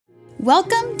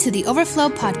Welcome to the Overflow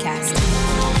Podcast.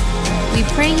 We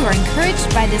pray you are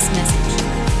encouraged by this message.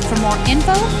 For more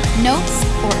info, notes,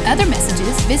 or other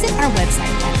messages, visit our website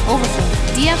at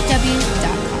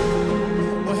overflowdfw.com.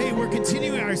 Well, hey, we're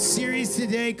continuing our series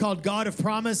today called God of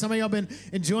Promise. Some of y'all been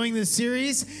enjoying this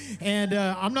series, and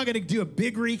I'm not going to do a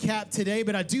big recap today,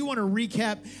 but I do want to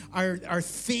recap our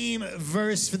theme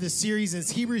verse for the series.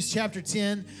 It's Hebrews chapter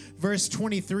 10, verse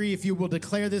 23. If you will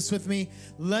declare this with me,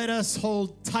 let us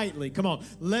hold tightly. Come on.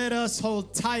 Let us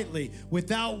hold tightly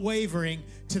without wavering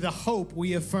to the hope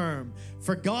we affirm.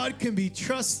 For God can be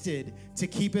trusted to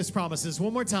keep his promises.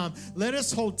 One more time. Let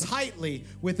us hold tightly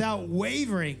without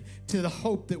wavering to the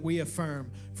hope that we affirm.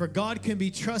 For God can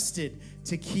be trusted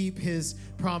to keep his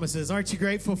promises. Aren't you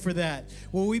grateful for that?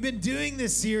 Well, we've been doing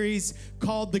this series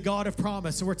called The God of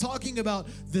Promise. And we're talking about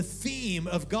the theme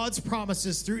of God's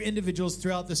promises through individuals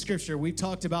throughout the scripture. We've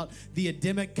talked about the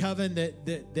Adamic covenant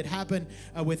that happened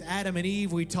with Adam and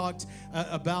Eve. We talked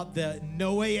about the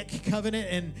Noahic covenant.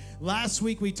 And last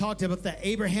week we talked about the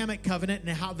Abrahamic covenant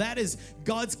and how that is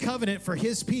God's covenant for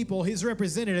his people, his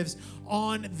representatives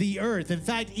on the earth. In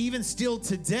fact, even still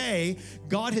today,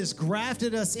 God has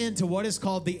grafted us into what is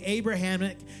called the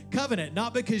Abrahamic covenant,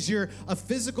 not because you're a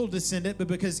physical descendant, but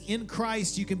because in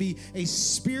Christ you can be a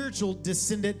spiritual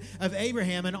descendant of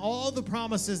Abraham, and all the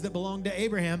promises that belong to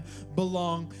Abraham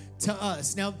belong to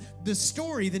us. Now, the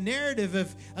story, the narrative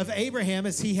of Abraham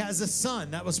is he has a son.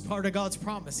 That was part of God's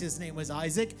promise. His name was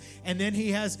Isaac. And then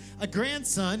he has a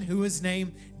grandson who is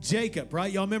named Jacob,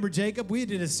 right? Y'all remember Jacob? We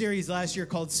did a series last year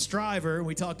called Striver, and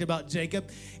we talked about Jacob.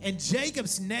 And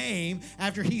Jacob's name,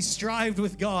 after he strived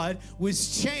with God,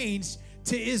 was changed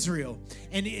to Israel.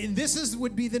 And this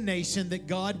would be the nation that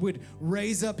God would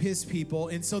raise up his people.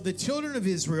 And so the children of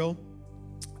Israel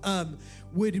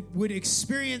would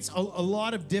experience a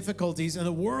lot of difficulties, and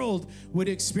the world would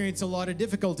experience a lot of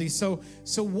difficulties. So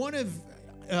one of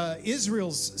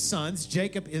Israel's sons,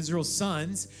 Jacob, Israel's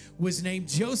sons, was named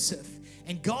Joseph.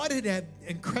 And God had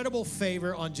incredible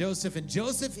favor on Joseph, and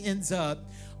Joseph ends up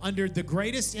under the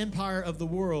greatest empire of the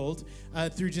world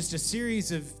through just a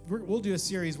series of, we'll do a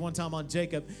series one time on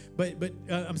Jacob,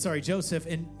 Joseph,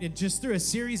 and just through a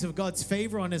series of God's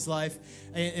favor on his life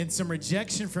and some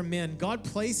rejection from men, God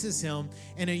places him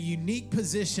in a unique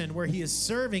position where he is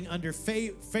serving under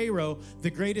Pharaoh, the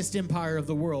greatest empire of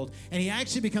the world. And he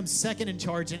actually becomes second in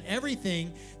charge, and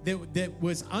everything that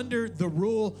was under the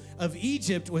rule of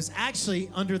Egypt was actually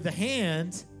under the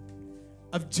hand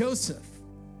of Joseph.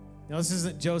 Now, this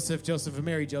isn't Joseph and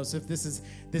Mary Joseph. This is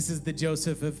the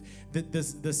Joseph of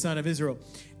the son of Israel.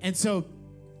 And so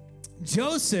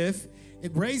Joseph,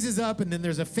 it raises up, and then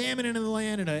there's a famine in the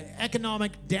land and an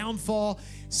economic downfall.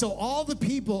 So all the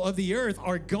people of the earth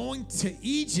are going to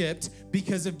Egypt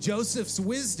because of Joseph's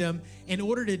wisdom in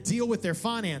order to deal with their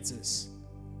finances.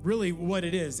 Really what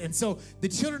it is. And so the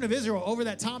children of Israel over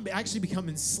that time actually become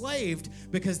enslaved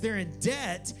because they're in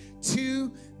debt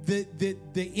to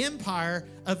the empire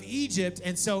of Egypt.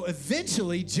 And so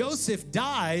eventually Joseph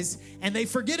dies and they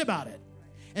forget about it.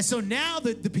 And so now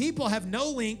the people have no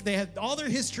link. They have all their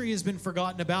history has been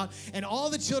forgotten about, and all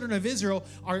the children of Israel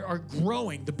are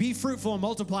growing. The be fruitful and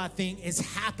multiply thing is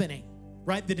happening,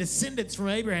 right? The descendants from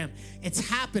Abraham, it's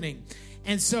happening.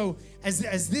 And so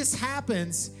as this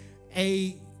happens,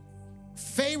 a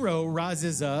Pharaoh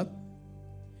rises up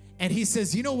and he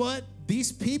says, you know what?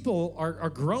 These people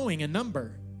are growing in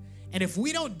number. And if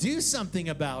we don't do something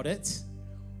about it,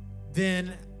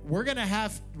 then they're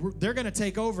going to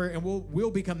take over, and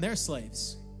we'll become their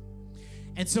slaves.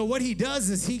 And so what he does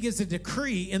is he gives a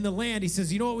decree in the land. He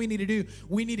says, you know what we need to do?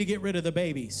 We need to get rid of the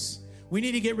babies. We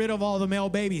need to get rid of all the male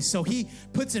babies. So he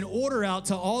puts an order out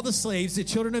to all the slaves, the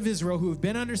children of Israel who have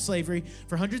been under slavery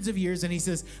for hundreds of years. And he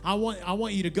says, I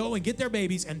want you to go and get their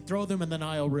babies and throw them in the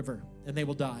Nile River, and they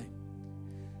will die.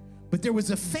 But there was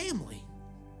a family.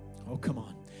 Oh, come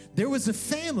on. There was a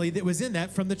family that was in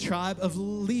that from the tribe of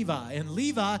Levi. And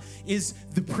Levi is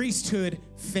the priesthood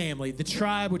family, the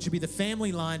tribe, which would be the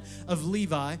family line of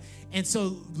Levi. And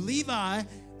so Levi,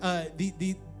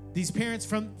 these parents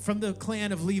from the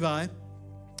clan of Levi,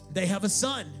 they have a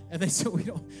son. And they said, we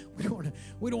don't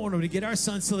want them to get our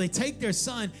son. So they take their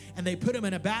son and they put him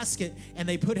in a basket, and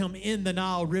they put him in the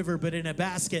Nile River, but in a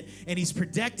basket, and he's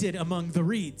protected among the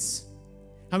reeds.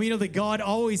 How many know that God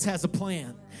always has a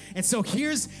plan? And so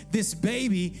here's this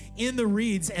baby in the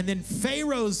reeds, and then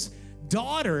Pharaoh's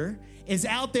daughter is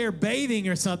out there bathing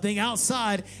or something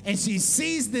outside, and she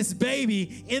sees this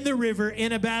baby in the river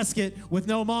in a basket with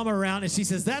no mama around, and she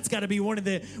says, that's got to be one of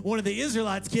the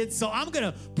Israelites' kids, so I'm going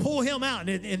to pull him out.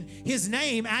 And his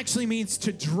name actually means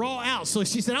to draw out. So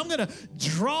she said, I'm going to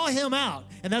draw him out.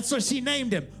 And that's what she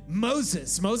named him,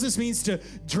 Moses. Moses means to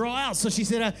draw out. So she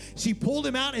said she pulled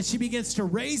him out and she begins to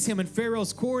raise him in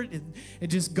Pharaoh's court. And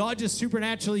God just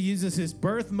supernaturally uses his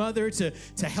birth mother to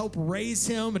help raise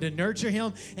him and to nurture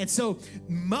him. And so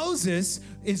Moses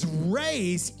is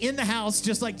raised in the house,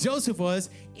 just like Joseph was,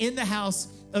 in the house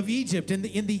of Egypt, in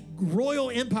the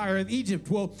royal empire of Egypt.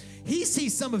 Well, he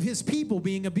sees some of his people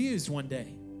being abused one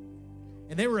day.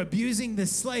 And they were abusing the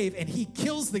slave, and he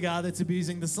kills the guy that's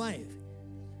abusing the slave.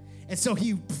 And so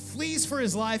he flees for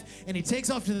his life, and he takes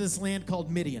off to this land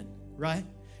called Midian, right?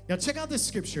 Now check out this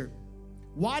scripture.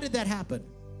 Why did that happen?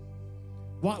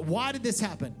 Why did this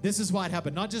happen? This is why it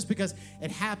happened. Not just because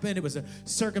it happened, it was a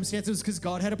circumstance, it was because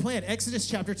God had a plan. Exodus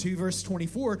chapter 2, verse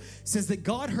 24 says that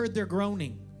God heard their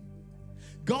groaning.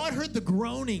 God heard the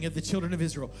groaning of the children of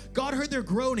Israel. God heard their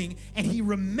groaning, and he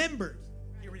remembered.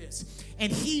 Here it is.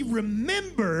 And he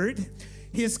remembered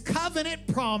his covenant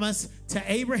promise to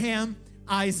Abraham,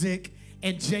 Isaac,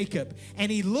 and Jacob.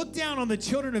 And he looked down on the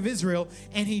children of Israel,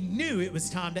 and he knew it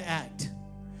was time to act.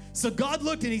 So God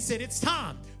looked and he said, it's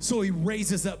time. So he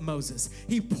raises up Moses.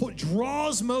 He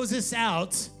draws Moses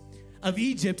out of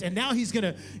Egypt, and now he's going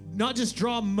to not just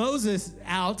draw Moses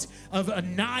out of a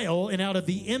Nile and out of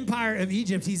the empire of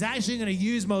Egypt, he's actually going to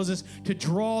use Moses to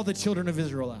draw the children of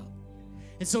Israel out.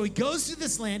 And so he goes to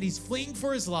this land, he's fleeing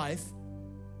for his life,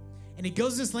 and he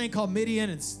goes to this land called Midian,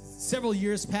 and several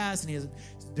years pass, and he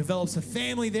develops a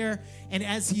family there, and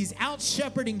as he's out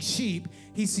shepherding sheep,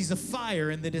 he sees a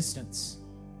fire in the distance.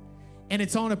 And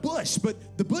it's on a bush,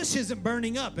 but the bush isn't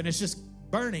burning up, and it's just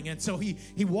burning. And so he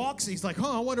walks, he's like,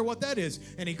 I wonder what that is.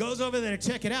 And he goes over there to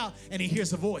check it out, and he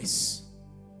hears a voice.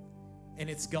 And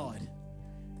it's God.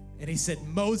 And he said,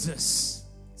 Moses.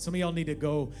 Some of y'all need to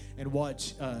go and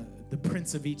watch The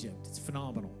Prince of Egypt. It's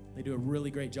phenomenal. They do a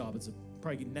really great job.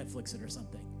 Probably Netflix it or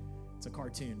something. It's a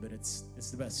cartoon, but it's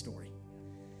the best story.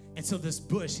 And so this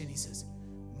bush, and he says,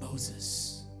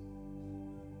 Moses,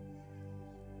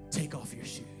 take off your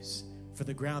shoes for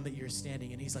the ground that you're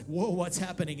standing. And he's like, whoa, what's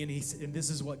happening? And this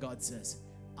is what God says.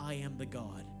 I am the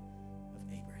God of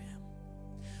Abraham.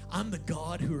 I'm the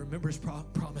God who remembers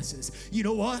promises. You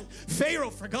know what? Pharaoh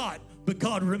forgot, but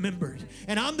God remembered.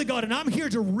 And I'm the God, and I'm here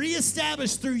to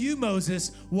reestablish through you,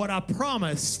 Moses, what I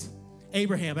promised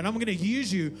Abraham. And I'm going to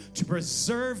use you to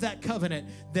preserve that covenant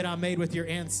that I made with your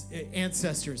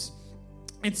ancestors.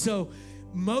 And so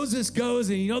Moses goes,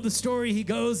 and you know the story. He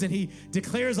goes and he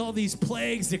declares all these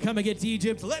plagues to come against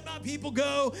Egypt. Let my people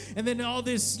go. And then all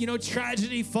this,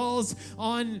 tragedy falls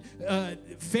on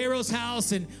Pharaoh's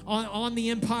house and on the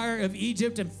empire of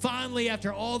Egypt. And finally,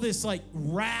 after all this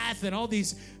wrath and all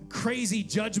these crazy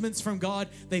judgments from God,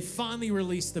 they finally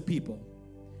release the people.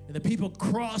 And the people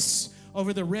cross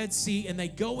over the Red Sea, and they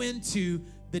go into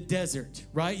the desert,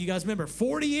 right? You guys remember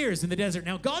 40 years in the desert.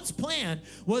 Now, God's plan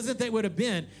wasn't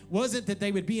that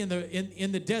they would be in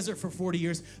the desert for 40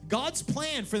 years. God's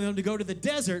plan for them to go to the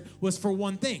desert was for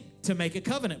one thing, to make a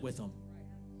covenant with them.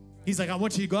 He's like, I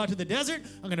want you to go out to the desert.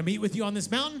 I'm going to meet with you on this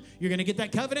mountain. You're going to get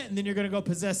that covenant, and then you're going to go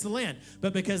possess the land.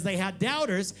 But because they had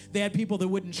doubters, they had people that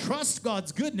wouldn't trust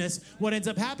God's goodness, what ends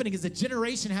up happening is a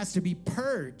generation has to be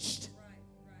purged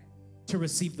to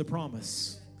receive the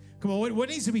promise. Come on, what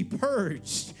needs to be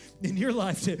purged in your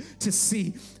life to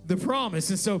see the promise?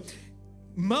 And so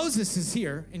Moses is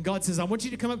here, and God says, I want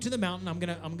you to come up to the mountain. I'm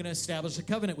gonna establish a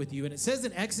covenant with you. And it says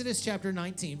in Exodus chapter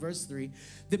 19, verse 3,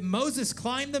 that Moses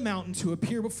climbed the mountain to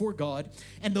appear before God,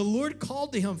 and the Lord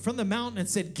called to him from the mountain and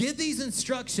said, give these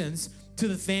instructions to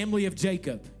the family of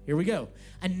Jacob. Here we go.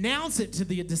 Announce it to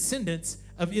the descendants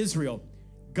of Israel.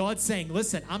 God's saying,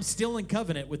 listen, I'm still in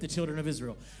covenant with the children of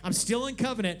Israel. I'm still in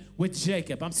covenant with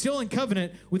Jacob. I'm still in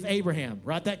covenant with Abraham,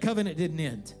 right? That covenant didn't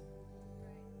end.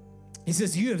 He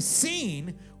says, you have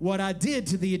seen what I did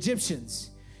to the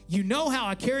Egyptians. You know how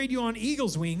I carried you on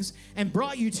eagle's wings and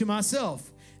brought you to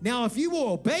myself. Now, if you will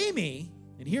obey me,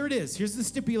 and here it is, here's the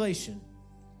stipulation.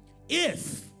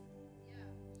 If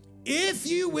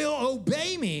you will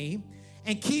obey me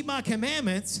and keep my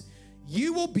commandments,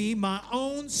 you will be my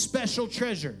own special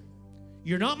treasure.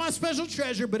 You're not my special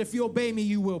treasure, but if you obey me,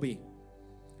 you will be.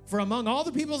 For among all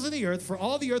the peoples of the earth, for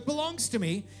all the earth belongs to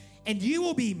me, and you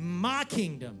will be my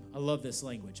kingdom. I love this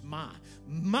language.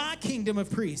 My kingdom of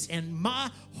priests and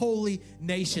my holy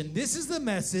nation. This is the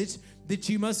message that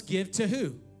you must give to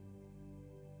who?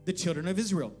 The children of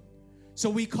Israel. So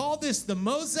we call this the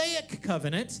Mosaic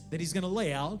covenant that he's going to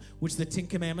lay out, which the 10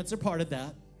 Commandments are part of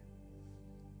that.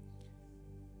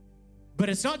 But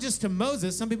it's not just to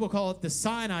Moses. Some people call it the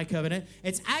Sinai covenant.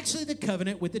 It's actually the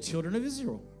covenant with the children of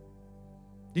Israel.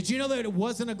 Did you know that it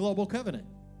wasn't a global covenant?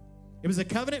 It was a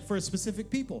covenant for a specific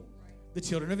people, the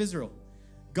children of Israel,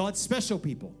 God's special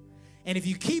people. And if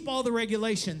you keep all the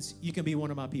regulations, you can be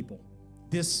one of my people.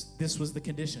 This was the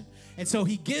condition. And so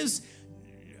he gives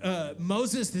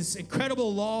Moses this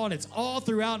incredible law, and it's all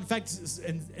throughout. In fact,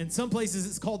 in some places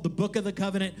it's called the Book of the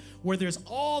Covenant, where there's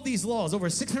all these laws, over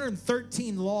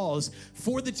 613 laws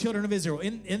for the children of Israel.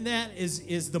 In that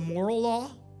is the moral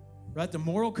law, right? The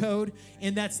moral code,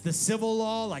 and that's the civil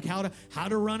law, like how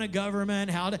to run a government,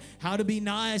 how to be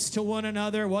nice to one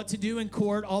another, what to do in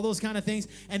court, all those kind of things.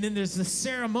 And then there's the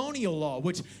ceremonial law,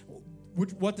 which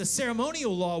what the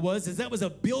ceremonial law was that was a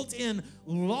built-in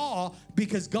law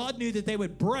because God knew that they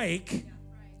would break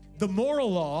the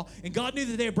moral law, and God knew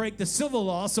that they would break the civil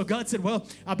law. So God said, well,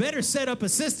 I better set up a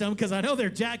system because I know they're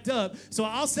jacked up. So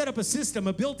I'll set up a system,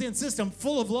 a built-in system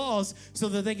full of laws so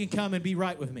that they can come and be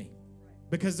right with me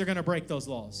because they're going to break those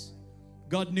laws.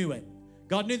 God knew it.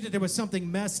 God knew that there was something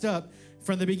messed up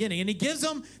from the beginning. And he gives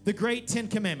them the great 10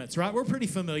 Commandments, right? We're pretty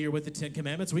familiar with the 10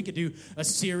 Commandments. We could do a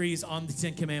series on the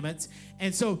 10 Commandments.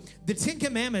 And so the 10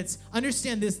 Commandments,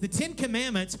 understand this, the 10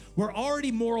 Commandments were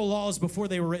already moral laws before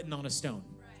they were written on a stone.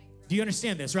 Do you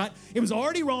understand this, right? It was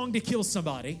already wrong to kill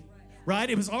somebody, right?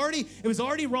 It was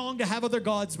already wrong to have other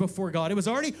gods before God. It was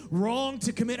already wrong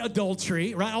to commit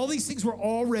adultery, right? All these things were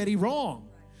already wrong.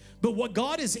 But what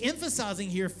God is emphasizing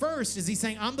here first is he's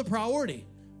saying, I'm the priority.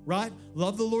 Right?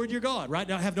 Love the Lord your God, right?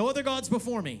 Now, have no other gods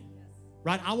before me,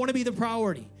 right? I want to be the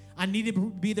priority. I need to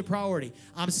be the priority.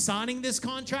 I'm signing this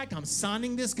contract. I'm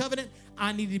signing this covenant.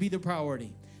 I need to be the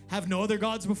priority. Have no other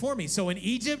gods before me. So in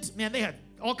Egypt, man, they had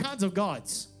all kinds of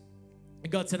gods.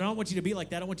 And God said, I don't want you to be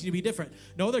like that. I want you to be different.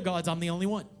 No other gods. I'm the only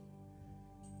one.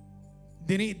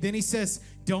 Then he says,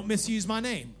 don't misuse my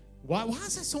name. Why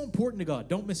is that so important to God?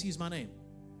 Don't misuse my name.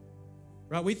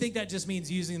 Right? We think that just means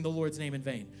using the Lord's name in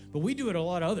vain. But we do it a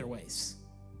lot of other ways.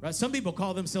 Right? Some people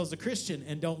call themselves a Christian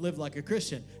and don't live like a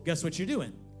Christian. Guess what you're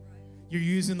doing? You're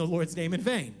using the Lord's name in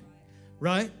vain.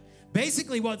 Right?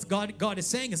 Basically what God is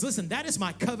saying is, listen, that is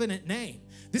my covenant name.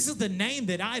 This is the name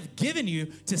that I've given you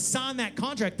to sign that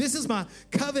contract. This is my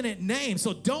covenant name.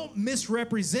 So don't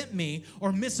misrepresent me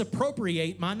or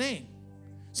misappropriate my name.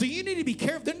 So you need to be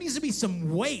careful. There needs to be some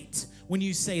weight when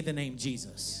you say the name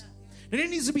Jesus. There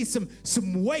needs to be some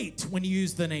weight when you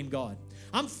use the name God.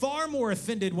 I'm far more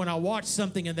offended when I watch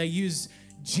something and they use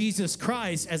Jesus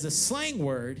Christ as a slang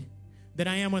word than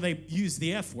I am when they use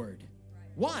the F word.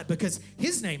 Why? Because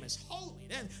his name is holy.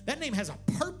 That name has a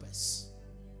purpose.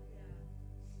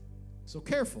 So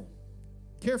careful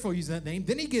using that name.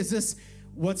 Then he gives us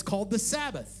what's called the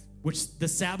Sabbath, which the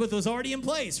Sabbath was already in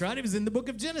place, right? It was in the book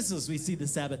of Genesis we see the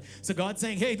Sabbath. So God's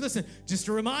saying, hey, listen, just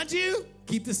to remind you,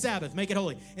 keep the Sabbath, make it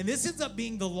holy. And this ends up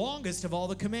being the longest of all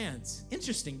the commands.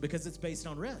 Interesting, because it's based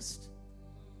on rest.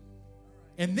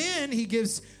 And then he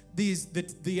gives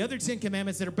the other 10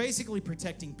 commandments that are basically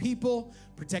protecting people,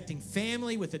 protecting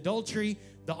family with adultery,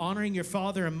 the honoring your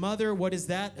father and mother. What is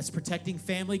that? That's protecting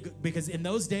family, because in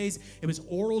those days it was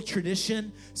oral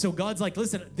tradition. So God's like,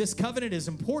 listen, this covenant is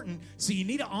important, so you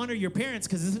need to honor your parents,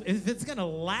 because if it's going to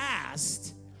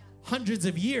last hundreds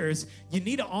of years, you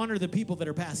need to honor the people that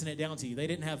are passing it down to you. They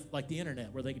didn't have like the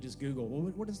internet where they could just Google,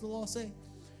 well, what does the law say?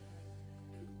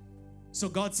 So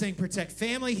God's saying protect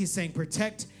family. He's saying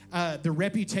protect the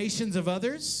reputations of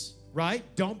others, right?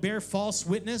 Don't bear false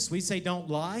witness. We say don't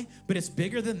lie, but it's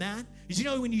bigger than that. Did you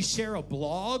know when you share a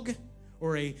blog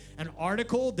or an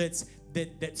article that's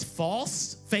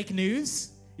false, fake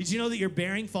news, did you know that you're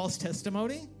bearing false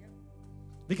testimony?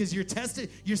 Because you're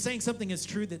saying something is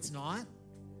true that's not.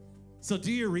 So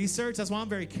do your research. That's why I'm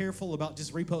very careful about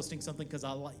just reposting something because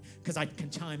I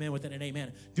can chime in with it and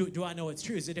amen. Do I know it's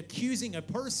true? Is it accusing a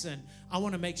person? I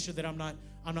want to make sure that I'm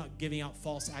not giving out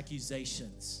false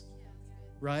accusations,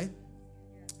 right?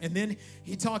 And then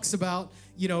he talks about,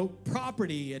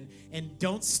 property and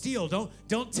don't steal.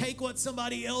 Don't take what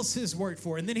somebody else has worked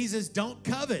for. And then he says, don't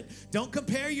covet. Don't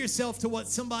compare yourself to what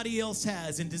somebody else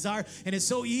has and desire. And it's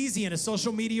so easy in a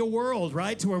social media world,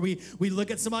 right? To where we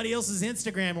look at somebody else's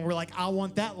Instagram and we're like, I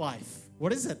want that life.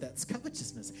 What is that? That's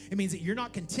covetousness. It means that you're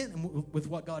not content with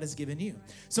what God has given you.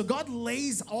 So God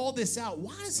lays all this out.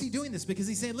 Why is he doing this? Because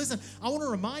he's saying, listen, I want to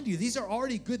remind you, these are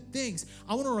already good things.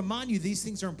 I want to remind you these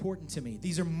things are important to me.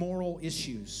 These are moral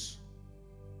issues,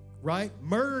 right?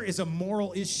 Murder is a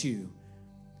moral issue.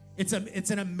 It's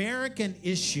an American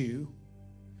issue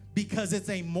because it's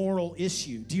a moral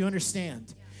issue. Do you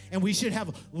understand? And we should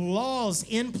have laws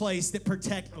in place that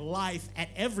protect life at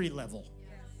every level.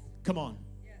 Come on.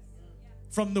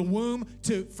 From the womb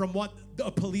from what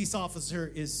a police officer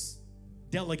is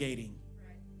delegating.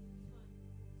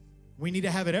 We need to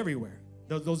have it everywhere.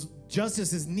 Those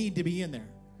justices need to be in there,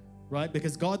 right?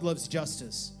 Because God loves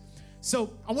justice.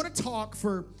 So I want to talk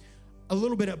for a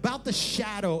little bit about the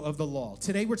shadow of the law.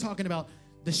 Today we're talking about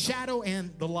the shadow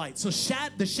and the light. So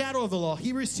the shadow of the law,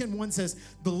 Hebrews 10:1 says,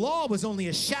 the law was only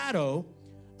a shadow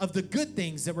of the good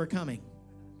things that were coming.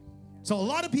 So a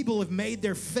lot of people have made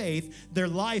their faith, their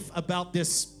life about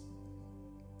this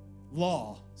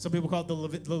law. Some people call it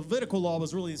the Levitical law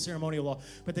was really the ceremonial law,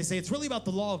 but they say it's really about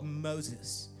the law of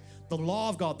Moses, the law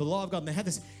of God, the law of God. And they have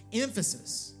this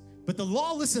emphasis. But the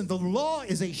law, listen, the law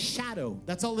is a shadow.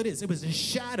 That's all it is. It was a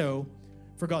shadow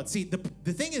for God. See,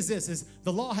 the thing is this, is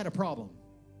the law had a problem.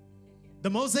 The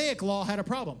Mosaic law had a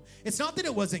problem. It's not that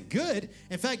it wasn't good.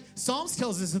 In fact, Psalms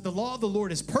tells us that the law of the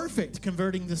Lord is perfect,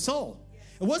 converting the soul.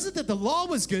 It wasn't that the law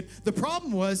was good. The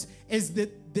problem is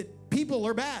that people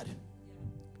are bad.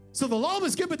 So the law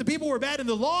was good, but the people were bad, and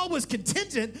the law was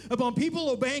contingent upon people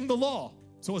obeying the law.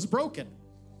 So it's broken.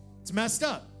 It's messed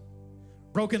up.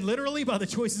 Broken literally by the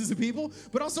choices of people,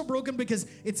 but also broken because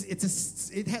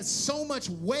it has so much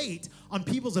weight on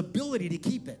people's ability to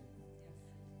keep it.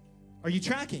 Are you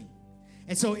tracking?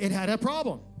 And so it had a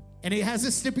problem. And it has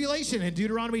a stipulation in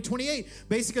Deuteronomy 28.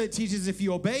 Basically, it teaches if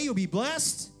you obey, you'll be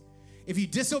blessed. If you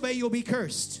disobey, you'll be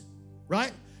cursed.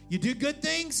 Right? You do good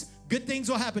things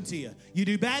will happen to you. You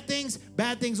do bad things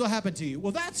will happen to you.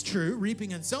 Well, that's true,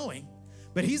 reaping and sowing.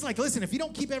 But he's like, listen, if you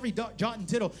don't keep every jot and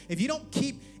tittle, if you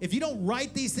don't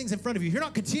write these things in front of you, if you're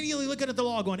not continually looking at the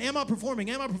law going, am I performing,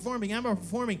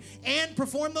 and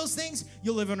perform those things,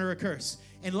 you'll live under a curse.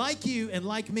 And like you and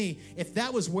like me, if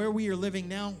that was where we are living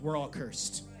now, we're all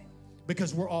cursed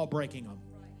because we're all breaking them.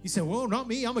 You say, well, not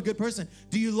me, I'm a good person.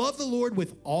 Do you love the Lord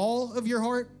with all of your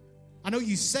heart? I know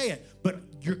you say it, but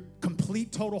your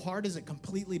complete, total heart, is it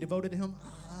completely devoted to him?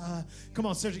 Come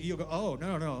on, Sergio, you'll go, oh,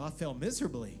 no, I fail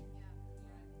miserably.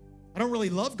 I don't really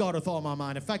love God with all my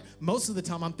mind. In fact, most of the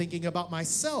time I'm thinking about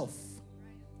myself.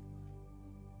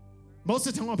 Most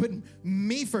of the time I'm putting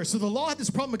me first. So the law had this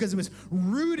problem because it was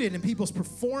rooted in people's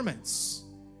performance.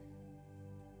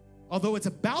 Although it's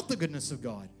about the goodness of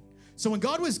God. So when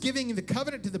God was giving the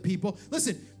covenant to the people,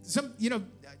 listen,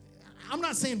 I'm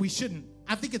not saying we shouldn't.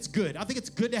 I think it's good. I think it's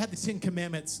good to have the 10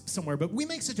 Commandments somewhere, but we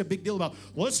make such a big deal about,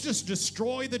 let's just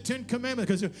destroy the 10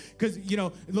 Commandments because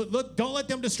look, don't let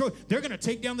them destroy. They're going to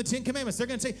take down the 10 Commandments. They're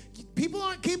going to say, people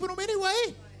aren't keeping them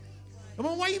anyway. I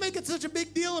mean, why are you making such a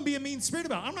big deal and being mean-spirited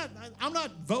about it? I'm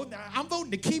not voting. I'm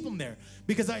voting to keep them there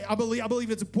because I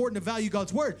believe it's important to value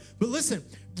God's word. But listen,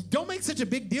 don't make such a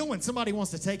big deal when somebody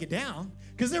wants to take it down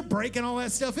because they're breaking all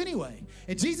that stuff anyway.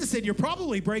 And Jesus said, you're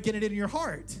probably breaking it in your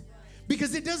heart.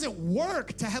 Because it doesn't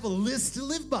work to have a list to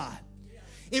live by.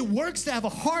 It works to have a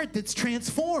heart that's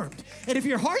transformed. And if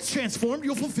your heart's transformed,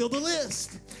 you'll fulfill the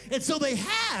list. And so they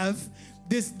have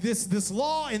this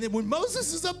law, and then when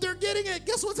Moses is up there getting it,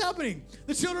 guess what's happening?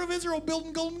 The children of Israel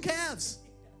building golden calves.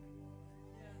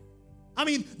 I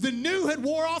mean, the new had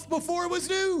wore off before it was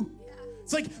new.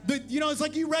 It's like it's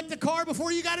like you wrecked the car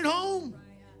before you got it home.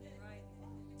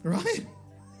 Right?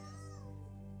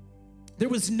 There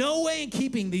was no way in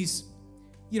keeping these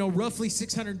roughly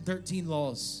 613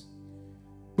 laws.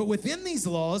 But within these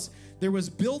laws, there was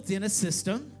built in a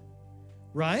system,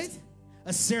 right?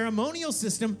 A ceremonial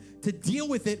system to deal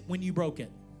with it when you broke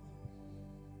it.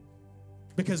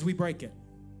 Because we break it.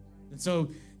 And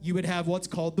so you would have what's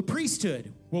called the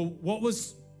priesthood. Well,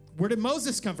 where did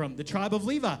Moses come from? The tribe of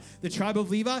Levi. The tribe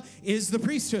of Levi is the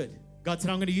priesthood. God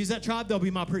said, I'm going to use that tribe. They'll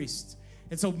be my priests.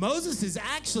 And so Moses is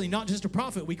actually not just a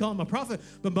prophet. We call him a prophet.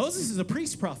 But Moses is a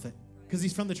priest prophet. Because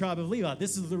he's from the tribe of Levi.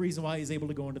 This is the reason why he's able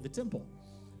to go into the temple.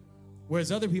 Whereas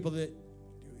other people that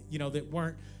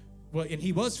weren't, well, and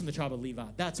he was from the tribe of Levi.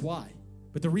 That's why.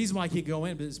 But the reason why he could go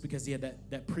in is because he had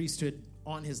that priesthood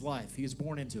on his life. He was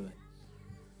born into it.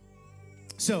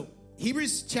 So,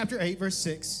 Hebrews chapter 8, verse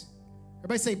 6.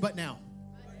 Everybody say, but now.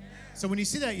 So when you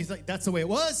see that, you're like, that's the way it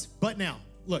was, but now.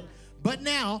 Look, but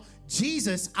now,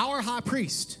 Jesus, our high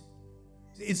priest.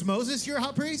 Is Moses your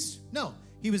high priest? No,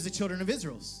 he was the children of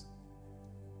Israel's.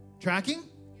 Tracking?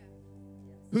 Yeah.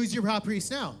 Who's your high priest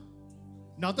now?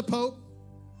 Not the Pope.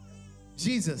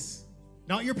 Jesus.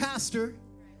 Not your pastor.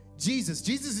 Jesus.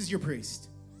 Jesus is your priest.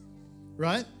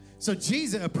 Right? So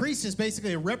Jesus, a priest is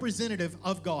basically a representative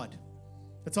of God.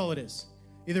 That's all it is.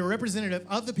 Either a representative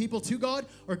of the people to God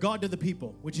or God to the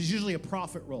people, which is usually a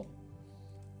prophet role.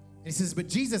 And he says, but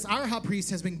Jesus, our high priest,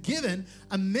 has been given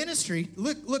a ministry.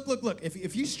 Look.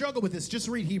 If you struggle with this, just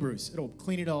read Hebrews. It'll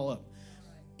clean it all up.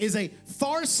 Is a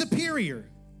far superior,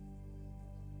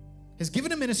 has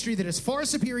given a ministry that is far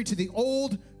superior to the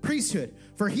old priesthood.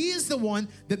 For he is the one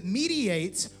that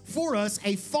mediates for us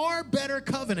a far better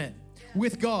covenant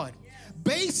with God.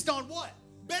 Based on what?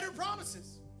 Better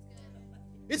promises.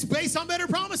 It's based on better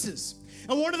promises.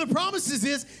 And one of the promises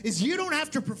is you don't have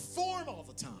to perform all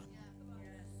the time.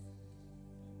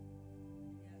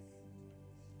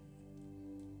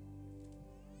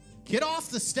 Get off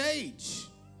the stage.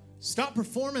 Stop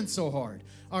performing so hard.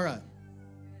 All right.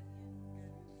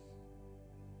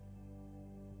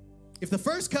 If the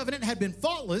first covenant had been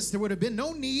faultless, there would have been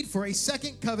no need for a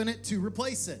second covenant to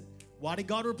replace it. Why did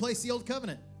God replace the old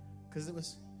covenant? Because it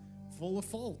was full of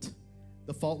fault.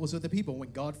 The fault was with the people.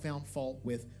 When God found fault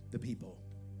with the people,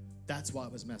 that's why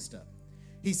it was messed up.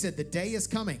 He said, the day is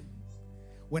coming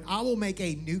when I will make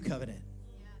a new covenant.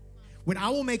 When I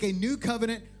will make a new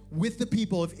covenant with the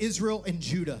people of Israel and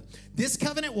Judah. This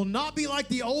covenant will not be like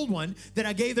the old one that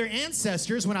I gave their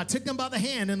ancestors when I took them by the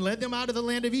hand and led them out of the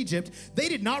land of Egypt. They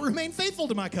did not remain faithful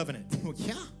to my covenant. Well,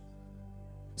 yeah.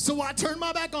 So why turn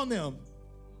my back on them?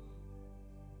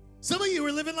 Some of you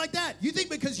are living like that. You think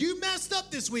because you messed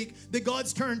up this week that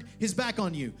God's turned his back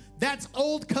on you. That's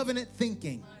old covenant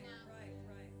thinking.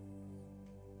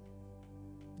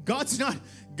 God's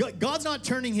not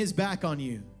turning his back on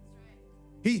you.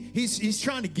 He's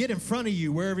trying to get in front of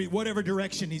you whatever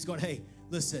direction he's going. Hey,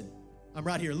 listen, I'm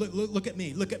right here. Look at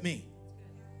me. Look at me.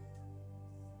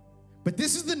 But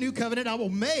this is the new covenant I will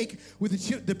make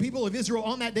with the people of Israel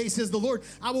on that day, says the Lord.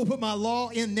 I will put my law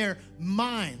in their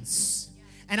minds,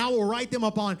 and I will write them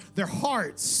upon their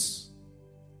hearts.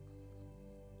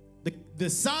 The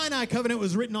Sinai covenant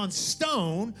was written on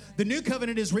stone. The new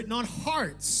covenant is written on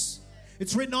hearts.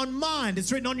 It's written on mind.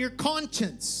 It's written on your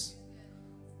conscience.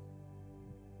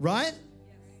 Right?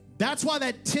 That's why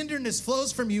that tenderness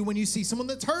flows from you when you see someone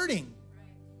that's hurting.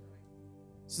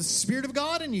 It's the Spirit of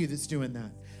God in you that's doing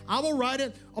that. I will write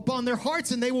it upon their hearts,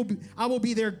 and I will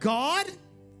be their God.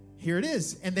 Here it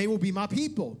is. And they will be my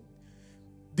people.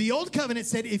 The old covenant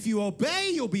said, if you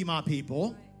obey, you'll be my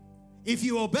people. If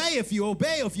you obey.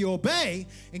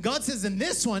 And God says in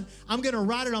this one, I'm going to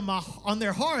write it on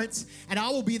their hearts, and I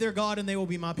will be their God, and they will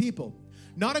be my people.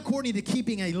 Not according to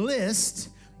keeping a list,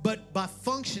 but by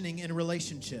functioning in a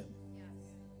relationship. Yes.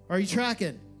 Are you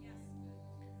tracking? Yes.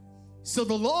 So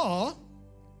the law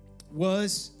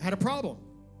had a problem.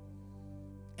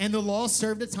 And the law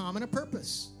served a time and a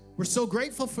purpose. We're so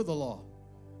grateful for the law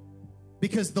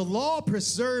because the law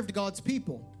preserved God's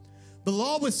people. The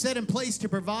law was set in place to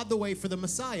provide the way for the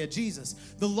Messiah, Jesus.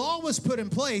 The law was put in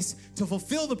place to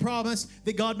fulfill the promise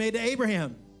that God made to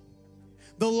Abraham.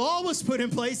 The law was put in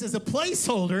place as a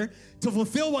placeholder to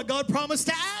fulfill what God promised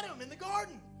to Adam in the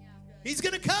garden. He's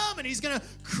going to come and he's going to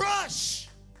crush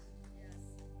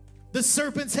the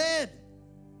serpent's head.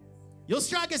 You'll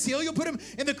strike his heel, you'll put him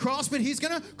in the cross, but he's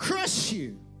going to crush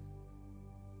you.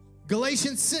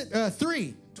 Galatians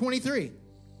 3:23.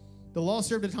 The law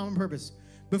served a time and purpose.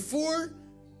 Before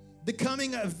the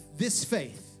coming of this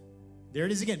faith, there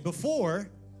it is again,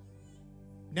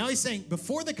 now he's saying,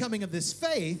 before the coming of this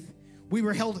faith, we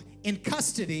were held in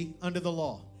custody under the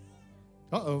law.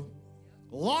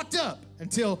 Locked up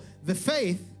until the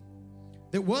faith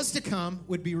that was to come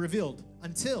would be revealed.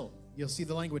 Until, you'll see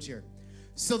the language here.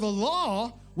 So the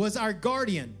law was our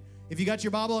guardian. If you got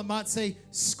your Bible, it might say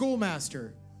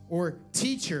schoolmaster or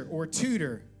teacher or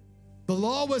tutor. The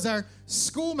law was our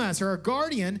schoolmaster, our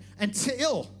guardian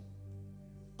until.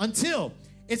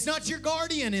 It's not your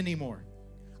guardian anymore.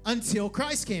 Until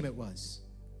Christ came, it was.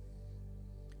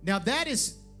 Now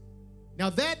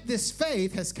that this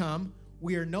faith has come,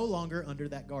 we are no longer under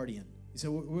that guardian. So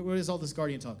what is all this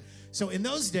guardian talk? So in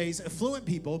those days, affluent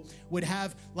people would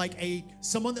have like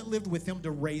someone that lived with them to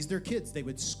raise their kids. They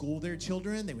would school their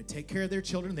children. They would take care of their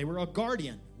children. They were a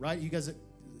guardian, right? You guys,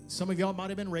 some of y'all might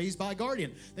have been raised by a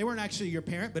guardian. They weren't actually your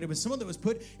parent, but it was someone that was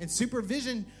put in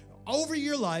supervision over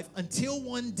your life until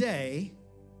one day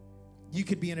you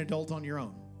could be an adult on your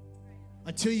own.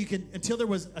 Until there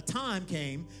was a time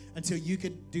came until you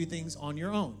could do things on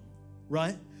your own,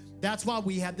 right? That's why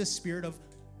we had this spirit of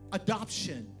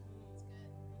adoption,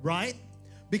 right?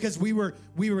 Because we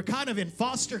were kind of in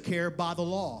foster care by the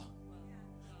law.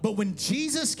 But when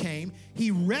Jesus came, he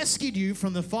rescued you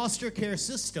from the foster care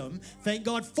system. Thank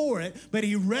God for it. But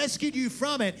he rescued you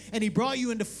from it, and he brought you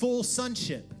into full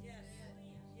sonship.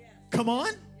 Come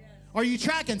on? Are you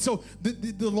tracking? So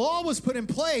the law was put in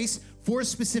place for a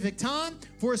specific time,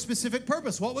 for a specific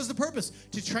purpose. What was the purpose?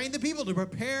 To train the people, to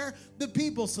prepare the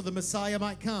people so the Messiah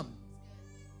might come.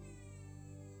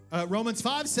 Romans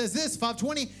 5 says this,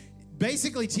 5:20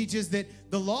 basically teaches that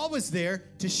the law was there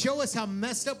to show us how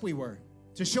messed up we were,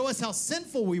 to show us how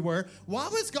sinful we were. Why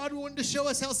was God wanting to show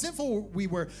us how sinful we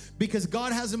were? Because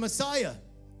God has a Messiah.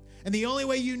 And the only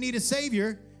way you need a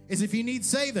Savior is if you need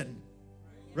saving.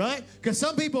 Right? Because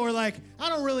some people are like, I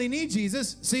don't really need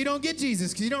Jesus. So you don't get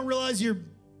Jesus because you don't realize you're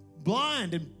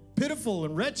blind and pitiful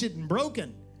and wretched and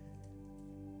broken.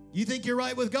 You think you're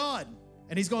right with God.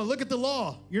 And he's going, look at the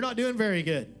law. You're not doing very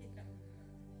good.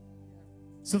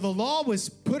 So the law was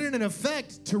put in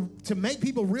effect to make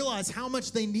people realize how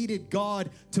much they needed God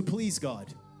to please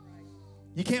God.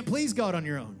 You can't please God on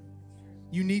your own.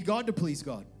 You need God to please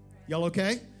God. Y'all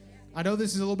okay? I know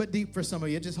this is a little bit deep for some of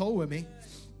you. Just hold with me.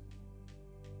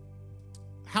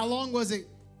 How long was it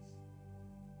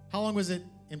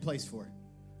in place for?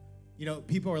 You know,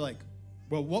 people are like,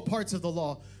 well, what parts of the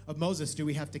law of Moses do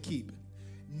we have to keep?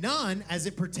 None as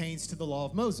it pertains to the law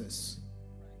of Moses.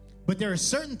 But there are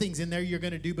certain things in there you're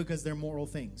going to do because they're moral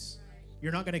things.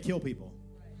 You're not going to kill people.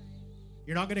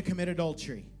 You're not going to commit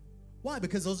adultery. Why?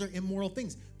 Because those are immoral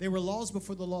things. They were laws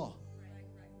before the law.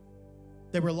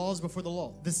 They were laws before the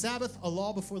law. The Sabbath, a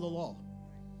law before the law.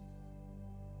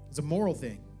 It's a moral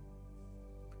thing.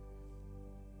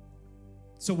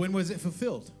 So when was it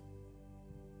fulfilled?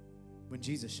 When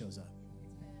Jesus shows up.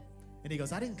 And he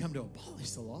goes, I didn't come to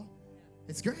abolish the law.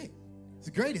 It's great. It's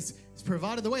great. It's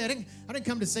provided the way. I didn't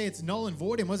come to say it's null and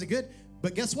void and was it good?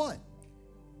 But guess what?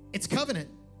 Its covenant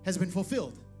has been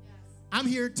fulfilled. I'm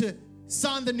here to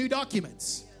sign the new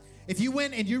documents. If you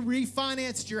went and you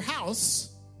refinanced your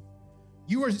house,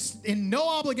 you were in no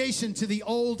obligation to the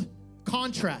old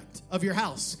contract of your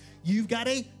house. You've got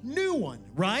a new one,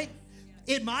 right?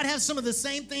 It might have some of the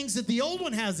same things that the old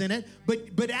one has in it,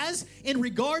 but as in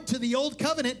regard to the old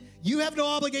covenant, you have no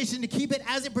obligation to keep it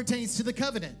as it pertains to the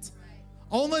covenant.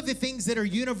 Only the things that are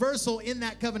universal in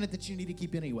that covenant that you need to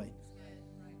keep anyway.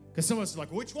 Because some of us are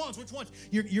like, which ones?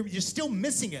 You're still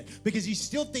missing it because you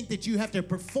still think that you have to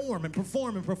perform.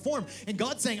 And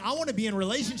God's saying, I want to be in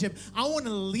relationship. I want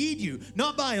to lead you,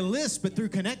 not by a list, but through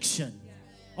connection.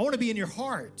 I want to be in your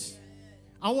heart.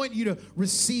 I want you to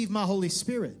receive my Holy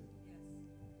Spirit.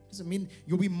 Doesn't mean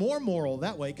you'll be more moral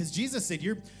that way, because Jesus said,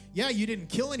 you didn't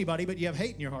kill anybody, but you have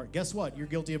hate in your heart. Guess what? You're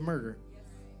guilty of murder.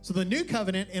 So the new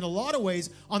covenant, in a lot of ways,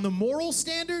 on the moral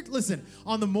standard,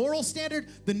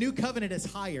 the new covenant is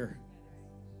higher.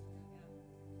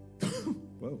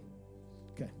 Whoa.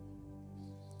 Okay.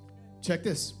 Check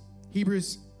this.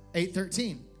 Hebrews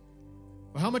 8:13.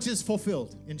 Well, how much is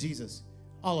fulfilled in Jesus?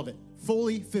 All of it.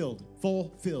 Fully filled.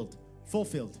 Fulfilled.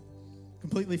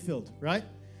 Completely filled, right?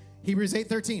 Hebrews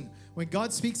 8:13. When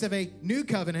God speaks of a new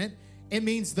covenant, it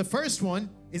means the first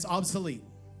one is obsolete.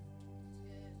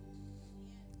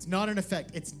 It's not in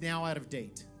effect. It's now out of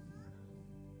date.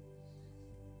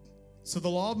 So the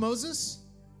law of Moses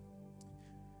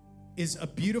is a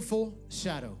beautiful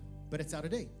shadow, but it's out of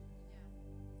date.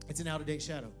 It's an out of date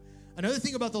shadow. Another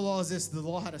thing about the law is this: the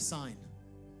law had a sign.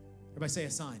 Everybody say a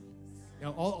sign. You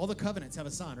know, all the covenants have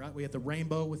a sign, right? We have the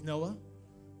rainbow with Noah,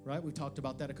 right? We talked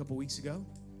about that a couple weeks ago.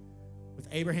 With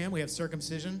Abraham, we have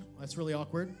circumcision. That's really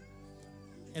awkward.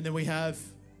 And then we have,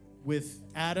 with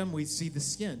Adam, we see the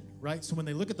skin, right? So when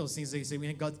they look at those things, they say,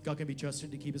 man, God can be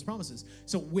trusted to keep his promises.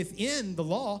 So within the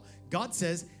law, God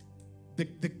says the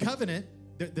covenant,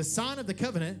 the sign of the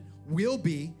covenant will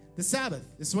be the Sabbath.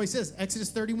 This is what he says,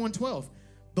 Exodus 31:12.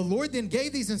 The Lord then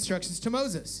gave these instructions to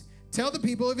Moses. Tell the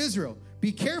people of Israel,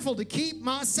 be careful to keep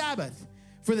my Sabbath.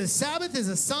 For the Sabbath is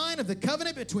a sign of the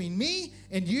covenant between me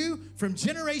and you from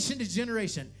generation to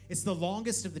generation. It's the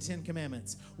longest of the 10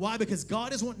 commandments. Why? Because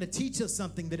God is wanting to teach us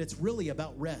something that it's really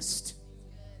about rest.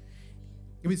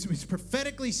 It was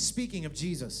prophetically speaking of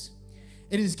Jesus.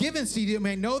 It is given so you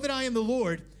may know that I am the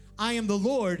Lord. I am the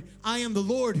Lord. I am the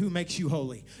Lord who makes you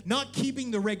holy. Not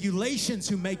keeping the regulations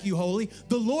who make you holy.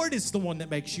 The Lord is the one that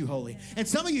makes you holy. And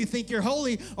some of you think you're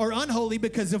holy or unholy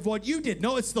because of what you did.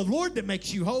 No, it's the Lord that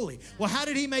makes you holy. Well, how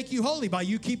did he make you holy? By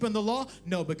you keeping the law?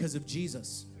 No, because of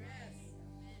Jesus.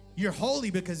 You're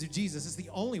holy because of Jesus. It's the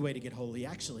only way to get holy,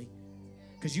 actually,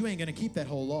 because you ain't going to keep that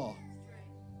whole law.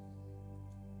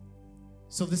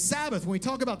 So the Sabbath, when we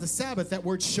talk about the Sabbath, that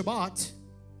word Shabbat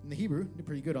in the Hebrew, you're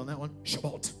pretty good on that one.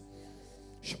 Shabbat.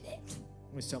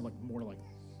 I sound like more like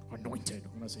anointed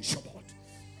when I say Shabbat.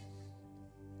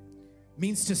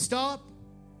 Means to stop,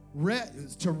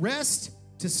 to rest,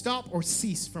 to stop or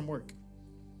cease from work.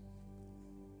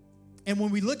 And when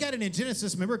we look at it in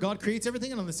Genesis, remember, God creates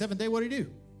everything, and on the seventh day, what did he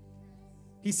do?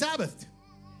 He Sabbathed.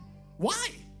 Why?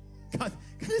 God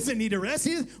doesn't need to rest.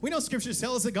 We know scriptures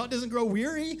tell us that God doesn't grow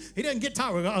weary. He doesn't get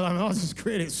tired. I just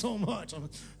created so much.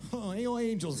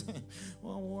 Angels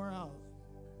all wore out.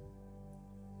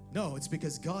 No, it's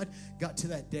because God got to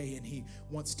that day and he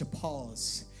wants to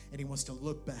pause and he wants to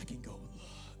look back and go,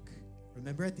 look.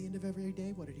 Remember at the end of every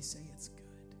day, what did he say? It's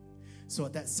good. So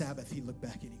at that Sabbath, he looked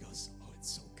back and he goes, oh,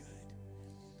 it's so good.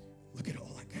 Look at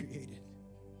all I created.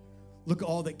 Look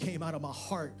all that came out of my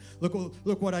heart.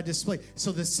 Look what I displayed.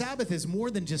 So the Sabbath is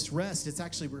more than just rest. It's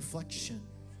actually reflection.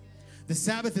 The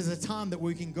Sabbath is a time that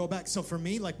we can go back. So for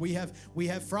me, like we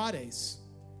have Fridays.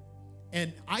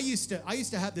 And I used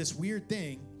to have this weird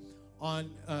thing on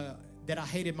that I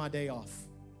hated my day off.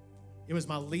 It was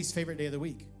my least favorite day of the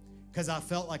week because I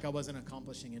felt like I wasn't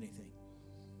accomplishing anything.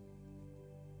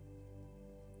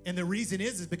 And the reason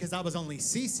is because I was only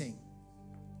ceasing.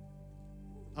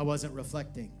 I wasn't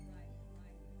reflecting.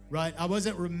 Right? I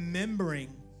wasn't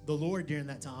remembering the Lord during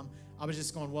that time. I was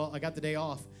just going, well, I got the day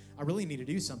off. I really need to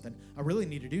do something. I really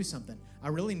need to do something. I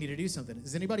really need to do something.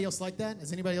 Is anybody else like that?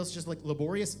 Is anybody else just like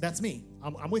laborious? That's me.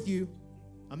 I'm with you.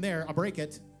 I'm there. I'll break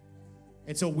it.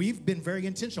 And so we've been very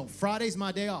intentional. Friday's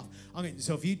my day off.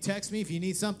 So if you text me, if you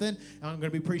need something, I'm going to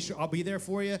be pretty sure I'll be there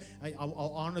for you.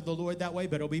 I'll honor the Lord that way,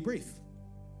 but it'll be brief.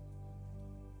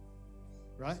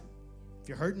 Right? If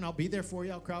you're hurting, I'll be there for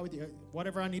you. I'll cry with you.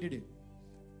 Whatever I need to do.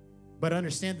 But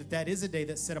understand that is a day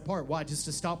that's set apart. Why? Just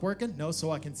to stop working? No, so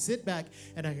I can sit back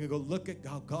and I can go, look at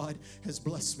how God has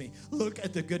blessed me. Look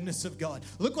at the goodness of God.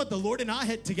 Look what the Lord and I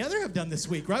had together have done this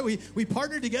week, right? We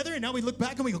partnered together and now we look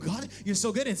back and we go, God, you're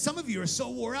so good. And some of you are so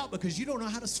wore out because you don't know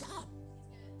how to stop.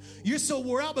 You're so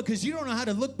wore out because you don't know how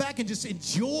to look back and just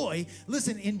enjoy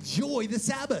the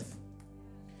Sabbath.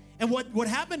 And what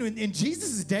happened in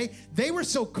Jesus' day, they were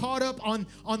so caught up on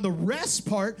the rest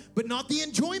part, but not the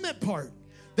enjoyment part.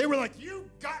 They were like,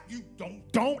 you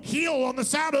don't heal on the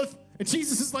Sabbath. And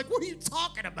Jesus is like, what are you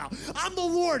talking about? I'm the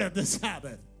Lord of the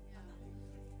Sabbath.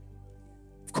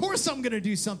 Of course I'm going to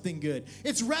do something good.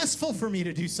 It's restful for me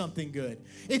to do something good.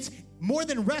 It's more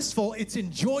than restful, it's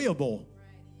enjoyable.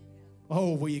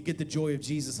 Oh, well, you get the joy of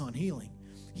Jesus on healing.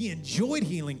 He enjoyed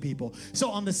healing people.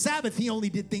 So on the Sabbath, he only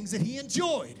did things that he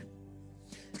enjoyed.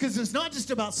 Because it's not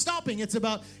just about stopping, it's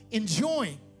about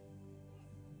enjoying.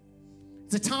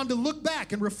 It's a time to look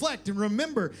back and reflect and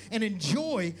remember and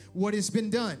enjoy what has been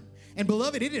done. And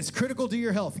beloved, it is critical to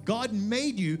your health. God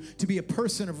made you to be a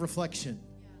person of reflection.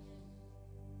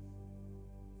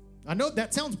 I know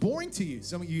that sounds boring to you.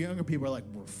 Some of you younger people are like,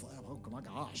 oh my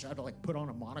gosh, I have to like put on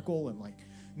a monocle and like,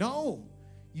 no.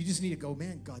 You just need to go,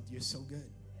 man, God, you're so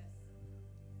good.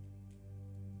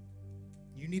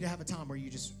 You need to have a time where you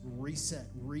just reset,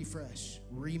 refresh,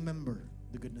 remember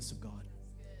the goodness of God.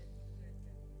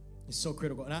 It's so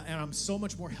critical, and I'm so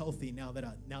much more healthy now that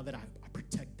I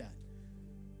protect that.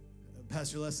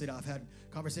 Pastor Leslie and I've had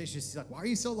conversations. She's like, "Why are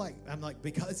you so like?" I'm like,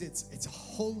 "Because it's a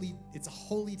holy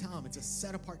time. It's a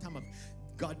set apart time of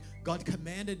God. God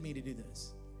commanded me to do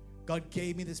this. God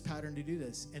gave me this pattern to do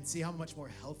this, and see how much more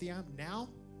healthy I am now.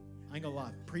 I ain't gonna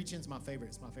lie, preaching's my favorite.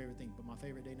 It's my favorite thing, but my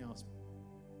favorite day now is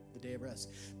the day of rest,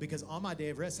 because on my day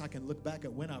of rest, I can look back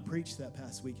at when I preached that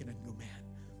past week and I can go, man,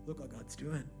 look what God's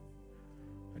doing.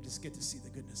 I just get to see the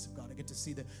goodness of God. I get to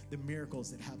see the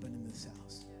miracles that happen in this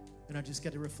house. And I just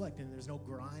get to reflect, and there's no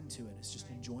grind to it. It's just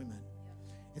enjoyment.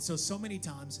 And so many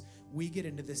times we get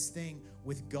into this thing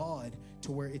with God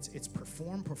to where it's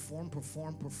perform.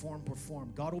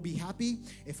 God will be happy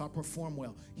if I perform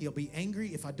well. He'll be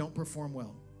angry if I don't perform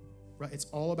well. Right? It's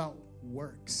all about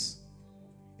works.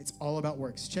 It's all about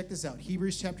works. Check this out.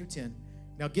 Hebrews chapter 10.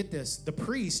 Now get this. The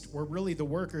priests were really the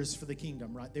workers for the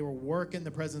kingdom, right? They were working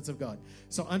the presence of God.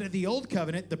 So under the old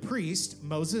covenant, the priest,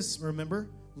 Moses, remember,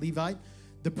 Levite,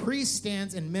 the priest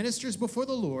stands and ministers before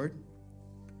the Lord,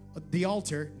 the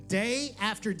altar, day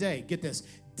after day. Get this.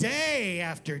 Day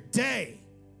after day.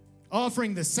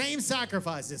 Offering the same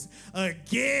sacrifices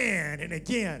again and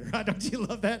again, right? Don't you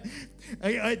love that?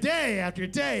 A day after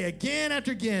day, again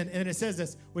after again. And it says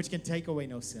this, which can take away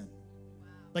no sin. Wow.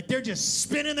 Like they're just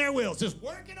spinning their wheels, just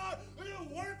working on, we're going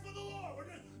to work for the Lord. We're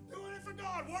just doing it for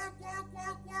God. Work.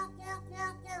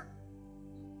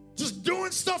 Just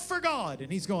doing stuff for God.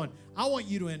 And he's going, I want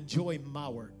you to enjoy my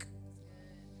work.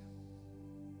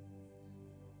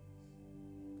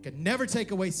 Can never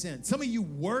take away sin. Some of you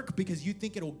work because you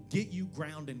think it'll get you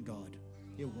ground in God.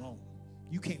 It won't.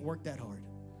 You can't work that hard.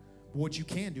 But what you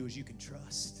can do is you can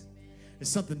trust. There's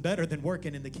something better than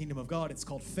working in the kingdom of God. It's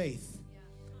called faith.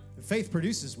 And faith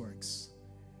produces works.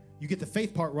 You get the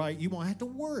faith part right, you won't have to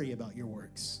worry about your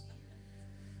works.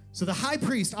 So the high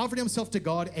priest offered himself to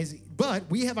God but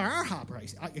we have our high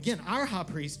priest. Again, our high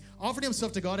priest offered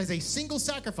himself to God as a single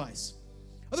sacrifice.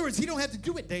 In other words, he don't have to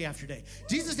do it day after day.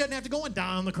 Jesus doesn't have to go and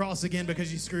die on the cross again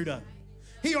because you screwed up.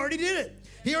 He already did it.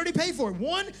 He already paid for it.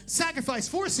 One sacrifice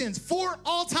for sins for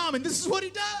all time. And this is what he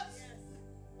does.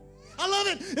 I love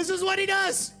it. This is what he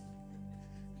does.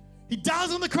 He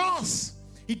dies on the cross.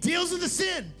 He deals with the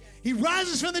sin. He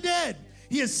rises from the dead.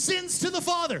 He ascends to the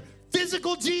Father.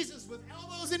 Physical Jesus with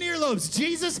elbows 1,000 earlobes.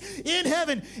 Jesus in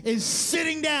heaven is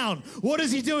sitting down. What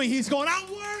is he doing? He's going, I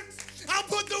worked. I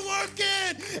put the work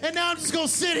in. And now I'm just going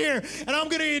to sit here and I'm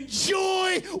going to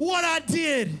enjoy what I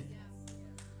did.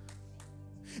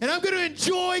 And I'm going to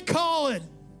enjoy Colin.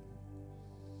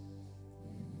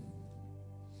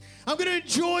 I'm going to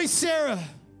enjoy Sarah.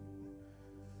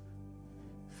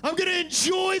 I'm going to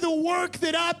enjoy the work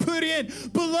that I put in.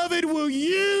 Beloved, will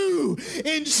you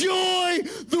enjoy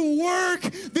the work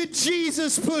that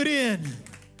Jesus put in?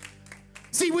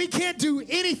 See, we can't do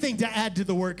anything to add to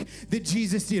the work that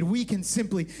Jesus did. We can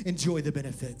simply enjoy the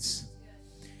benefits.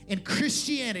 And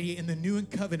Christianity in the New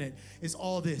Covenant is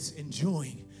all this,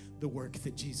 enjoying the work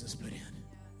that Jesus put in.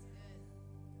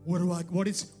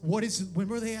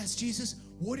 Whenever they ask Jesus,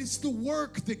 what is the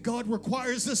work that God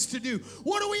requires us to do?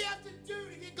 What do we have to do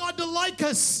to get God to like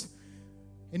us?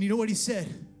 And you know what he said?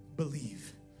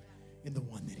 Believe in the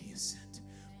one that he has sent.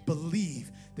 Believe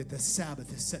that the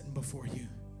Sabbath is setting before you.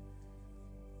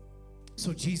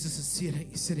 So Jesus is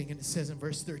sitting, and it says in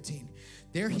verse 13,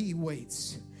 there he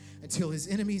waits until his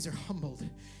enemies are humbled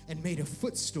and made a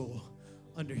footstool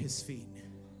under his feet.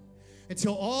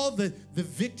 Until all the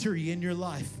victory in your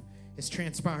life is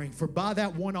transpiring. For by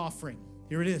that one offering,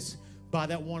 here it is, by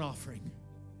that one offering,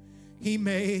 he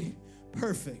made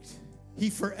perfect. He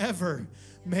forever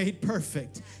made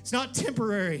perfect. It's not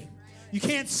temporary. You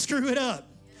can't screw it up.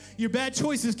 Your bad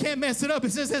choices can't mess it up.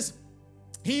 It says this,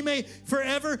 he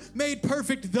forever made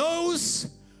perfect those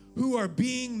who are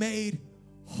being made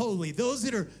holy. Those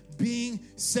that are being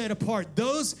set apart.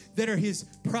 Those that are his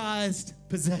prized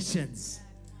possessions.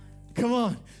 Come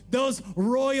on. Those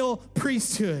royal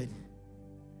priesthood.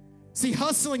 See,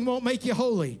 hustling won't make you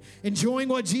holy. Enjoying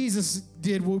what Jesus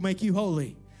did will make you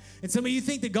holy. And some of you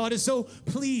think that God is so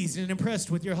pleased and impressed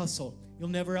with your hustle. You'll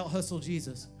never out-hustle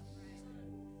Jesus.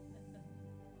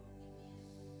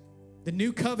 The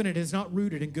new covenant is not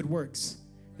rooted in good works.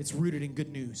 It's rooted in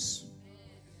good news.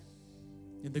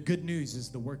 And the good news is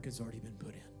the work has already been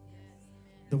put in.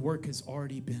 The work has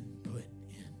already been put in.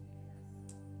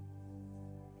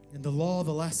 And the law,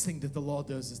 the last thing that the law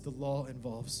does is the law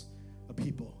involves a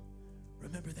people.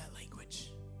 Remember that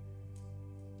language.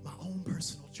 My own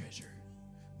personal treasure.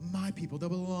 My people, they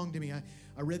belong to me. I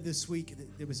read this week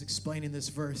that was explaining this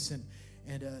verse, and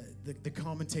the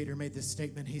commentator made this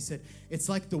statement. He said, it's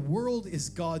like the world is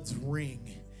God's ring,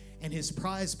 and his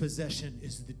prized possession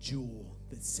is the jewel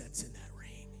that sets in that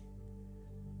ring.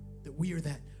 That we are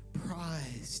that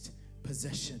prized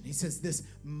possession. He says this,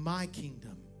 my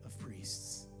kingdom of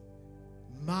priests,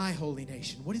 my holy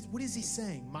nation. What is he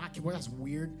saying? Well, that's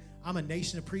weird. I'm a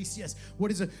nation of priests. Yes.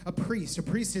 What is a priest? A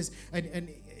priest is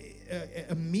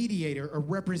a mediator, a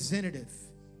representative.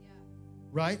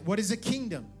 Right? What is a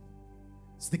kingdom?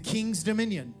 It's the king's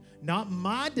dominion. Not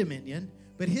my dominion,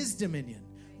 but his dominion.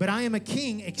 But I am a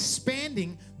king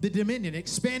expanding the dominion,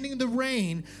 expanding the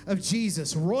reign of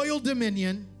Jesus. Royal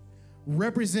dominion,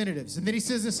 representatives. And then he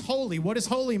says this holy. What does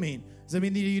holy mean? Does that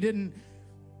mean that you didn't,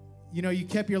 you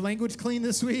kept your language clean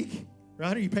this week?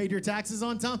 Right? Or you paid your taxes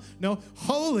on time? No.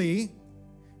 Holy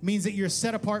means that you're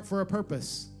set apart for a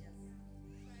purpose.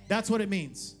 That's what it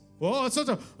means. Well,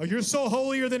 you're so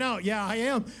holier than thou. Yeah, I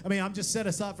am. I mean, I'm just set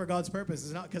aside for God's purpose.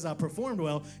 It's not because I performed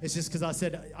well. It's just because I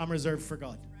said I'm reserved for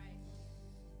God.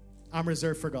 I'm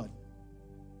reserved for God.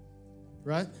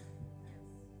 Right?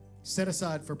 Set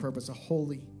aside for purpose, a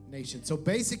holy nation. So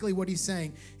basically what he's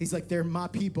saying, he's like, they're my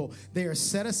people. They are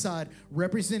set aside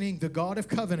representing the God of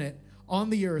covenant on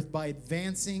the earth by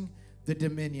advancing the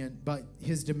dominion, by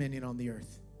his dominion on the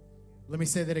earth. Let me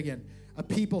say that again. A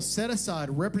people set aside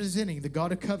representing the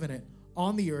God of covenant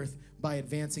on the earth by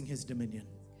advancing his dominion.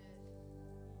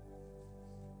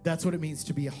 That's what it means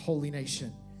to be a holy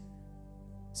nation.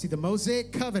 See, the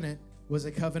Mosaic covenant was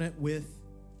a covenant with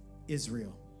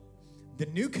Israel. The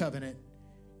new covenant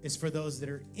is for those that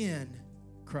are in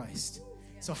Christ.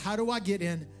 So how do I get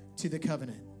into the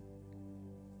covenant?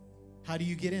 How do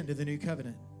you get into the new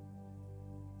covenant?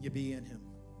 You be in him.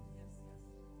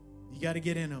 You got to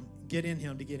get in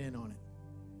him to get in on it.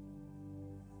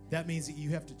 That means that you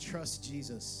have to trust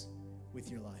Jesus with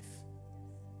your life.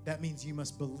 That means you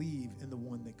must believe in the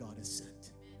one that God has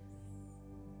sent.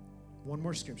 One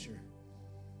more scripture.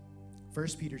 1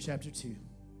 Peter chapter 2,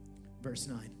 verse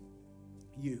 9.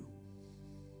 You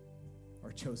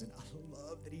are chosen. I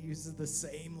love that he uses the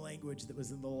same language that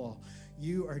was in the law.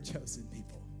 You are chosen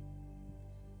people.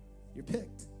 You're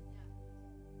picked.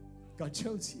 God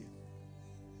chose you.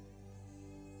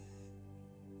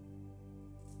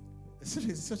 This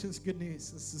is such good news.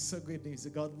 This is so good news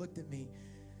that God looked at me.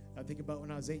 I think about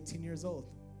when I was 18 years old.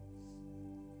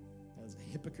 I was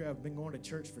a hypocrite. I've been going to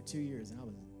church for 2 years, and I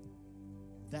was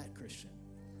that Christian.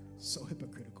 So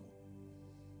hypocritical.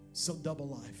 So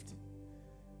double-lived.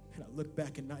 And I look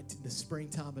back in the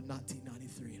springtime of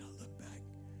 1993, and I look back.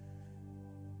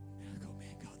 And I go,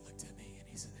 man, God looked at me, and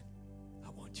he said, I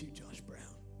want you, Josh Brown.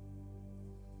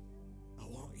 I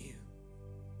want you.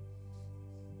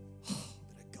 Oh,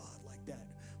 that a God like that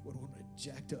would want a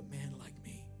jacked up man like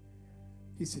me.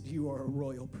 He said, you are a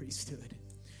royal priesthood.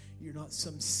 You're not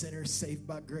some sinner saved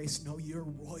by grace. No, you're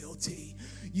royalty.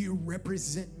 You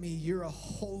represent me. You're a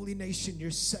holy nation. You're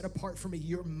set apart for me.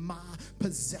 You're my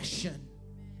possession.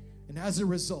 And as a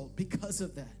result, because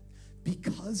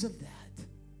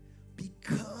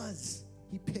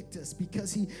he picked us,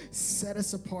 because he set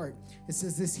us apart, it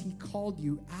says this, he called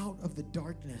you out of the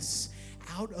darkness,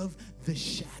 out of the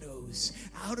shadows,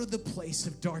 out of the place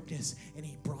of darkness, and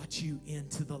he brought you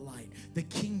into the light. The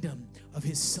kingdom of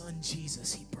his son,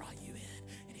 Jesus, he brought you in,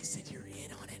 and he said, you're